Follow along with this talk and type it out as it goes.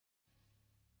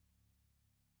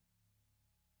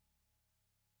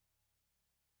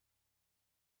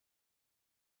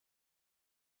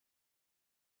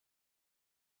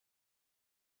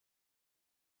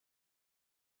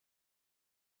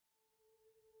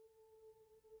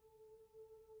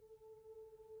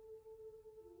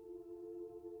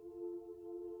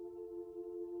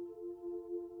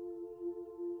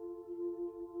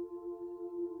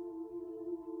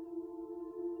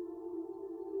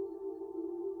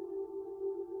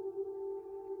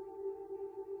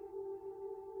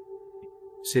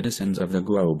Citizens of the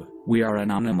globe, we are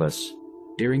anonymous.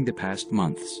 During the past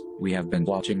months, we have been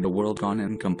watching the world gone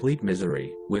in complete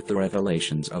misery, with the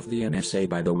revelations of the NSA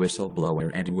by the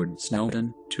whistleblower Edward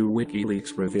Snowden, to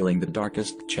WikiLeaks revealing the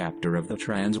darkest chapter of the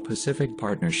Trans-Pacific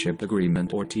Partnership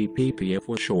Agreement, or TPPA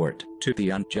for short, to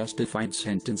the unjustified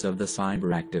sentence of the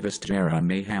cyber activist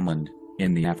Jeremy Hammond.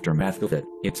 In the aftermath of it,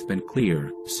 it's been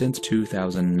clear, since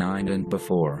 2009 and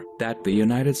before, that the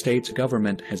United States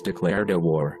government has declared a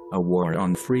war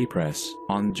on free press,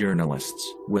 on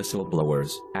journalists,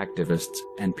 whistleblowers, activists,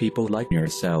 and people like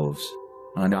yourselves.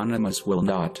 Anonymous will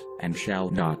not, and shall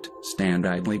not, stand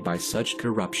idly by such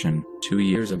corruption. 2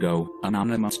 years ago,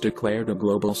 Anonymous declared a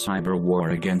global cyber war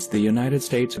against the United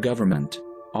States government.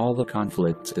 All the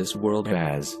conflicts this world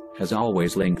has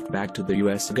always linked back to the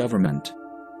US government.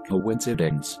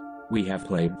 Coincidence? We have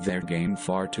played their game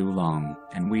far too long,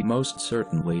 and we most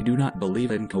certainly do not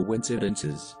believe in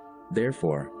coincidences.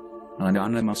 Therefore,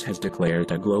 Anonymous has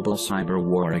declared a global cyber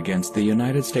war against the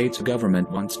United States government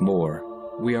once more.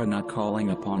 We are not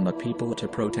calling upon the people to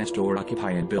protest or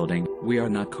occupy a building. We are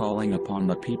not calling upon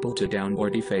the people to down or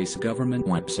deface government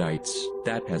websites.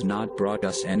 That has not brought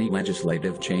us any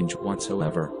legislative change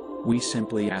whatsoever. We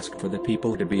simply ask for the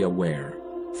people to be aware.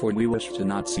 For we wish to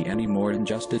not see any more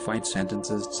unjustified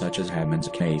sentences such as Hammond's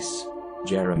case.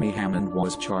 Jeremy Hammond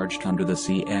was charged under the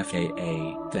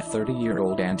CFAA, the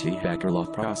 30-year-old anti-hacker law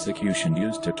prosecution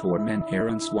used to torment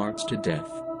Aaron Swartz to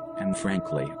death. And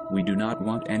frankly, we do not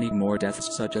want any more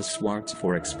deaths such as Swartz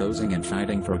for exposing and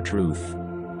fighting for truth.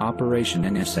 Operation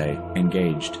NSA,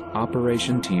 engaged.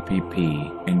 Operation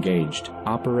TPP, engaged.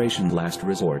 Operation Last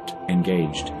Resort,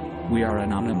 engaged. We are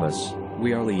anonymous.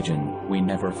 We are legion. We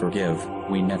never forgive.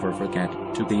 We never forget.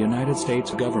 To the United States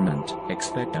government,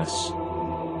 expect us.